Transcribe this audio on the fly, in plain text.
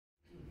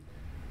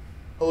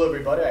Hello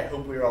everybody, I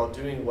hope we are all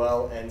doing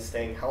well and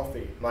staying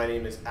healthy. My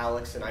name is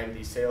Alex and I'm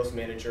the sales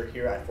manager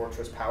here at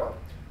Fortress Power.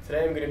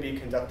 Today I'm going to be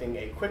conducting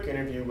a quick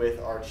interview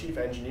with our chief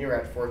engineer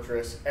at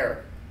Fortress, Eric.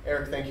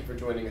 Eric, thank you for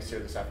joining us here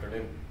this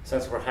afternoon.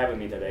 Thanks for having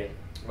me today.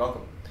 You're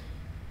welcome.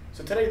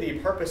 So today the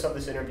purpose of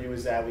this interview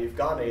is that we've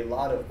gotten a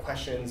lot of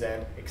questions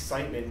and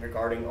excitement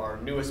regarding our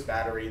newest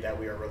battery that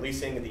we are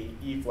releasing, the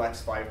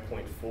eFlex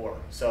 5.4.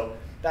 So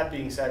that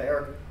being said,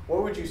 Eric,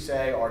 what would you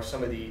say are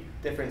some of the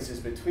differences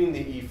between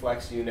the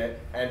eFlex unit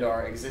and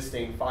our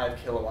existing 5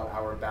 kilowatt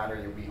hour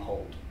battery we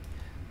hold?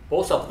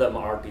 Both of them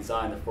are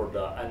designed for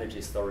the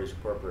energy storage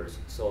purpose.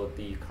 So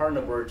the current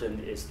version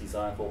is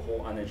designed for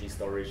home energy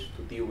storage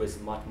to deal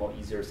with much more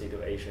easier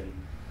situation,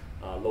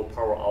 low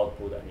power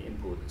output and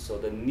input. So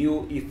the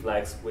new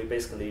eFlex, we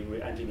basically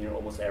re-engineer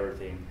almost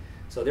everything.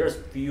 So there's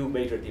few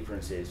major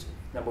differences.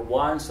 Number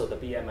one, so the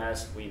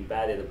BMS we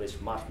embedded with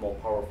much more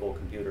powerful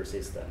computer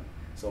system.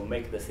 So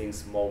make the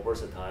things more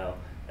versatile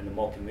and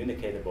more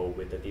communicatable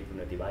with the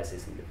different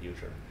devices in the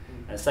future.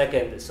 And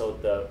second, so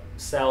the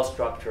cell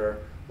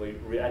structure, we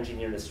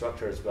re-engineer the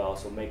structure as well,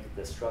 so make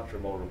the structure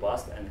more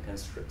robust and can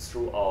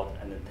throw out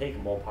and take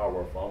more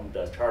power from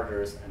the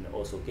chargers and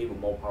also give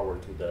more power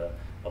to the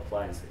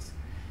appliances.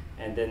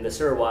 And then the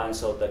third one,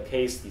 so the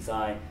case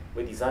design,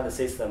 we designed the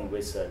system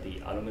with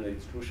the aluminum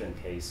extrusion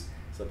case,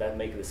 so that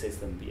makes the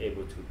system be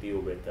able to deal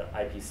with the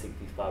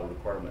IP65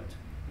 requirement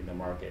in the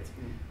market.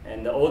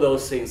 And all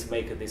those things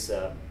make this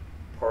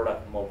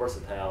product more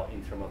versatile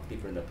in terms of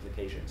different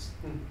applications.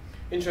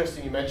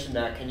 Interesting you mentioned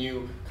that. Can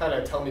you kind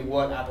of tell me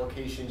what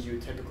applications you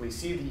typically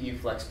see the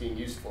eFlex being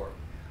used for?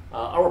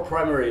 Our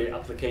primary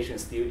application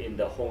is still in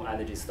the home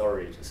energy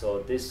storage.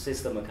 So this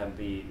system can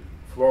be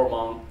floor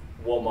mount,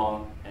 wall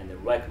mount, and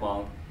rack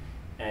mount.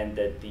 And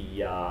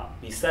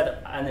beside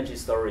energy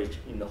storage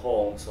in the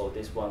home, so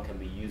this one can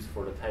be used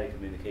for the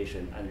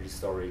telecommunication energy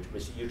storage,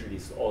 which usually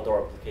is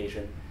outdoor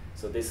application.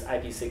 So this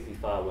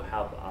IP65 will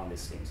help on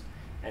these things.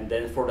 And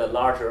then for the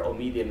larger or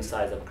medium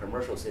size of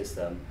commercial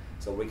system,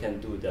 so we can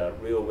do the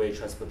railway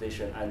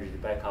transportation energy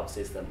backup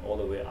system all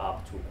the way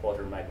up to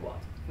 1/4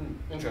 megawatt.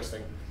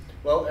 Interesting.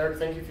 Well, Eric,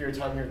 thank you for your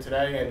time here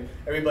today, and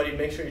everybody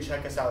make sure you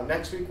check us out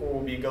next week where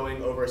we'll be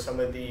going over some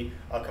of the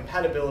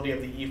compatibility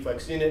of the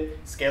eFlex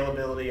unit,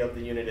 scalability of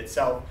the unit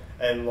itself,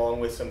 and along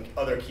with some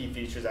other key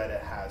features that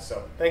it has.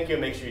 So thank you,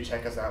 and make sure you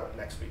check us out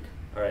next week.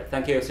 All right,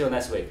 thank you. See you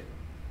next week.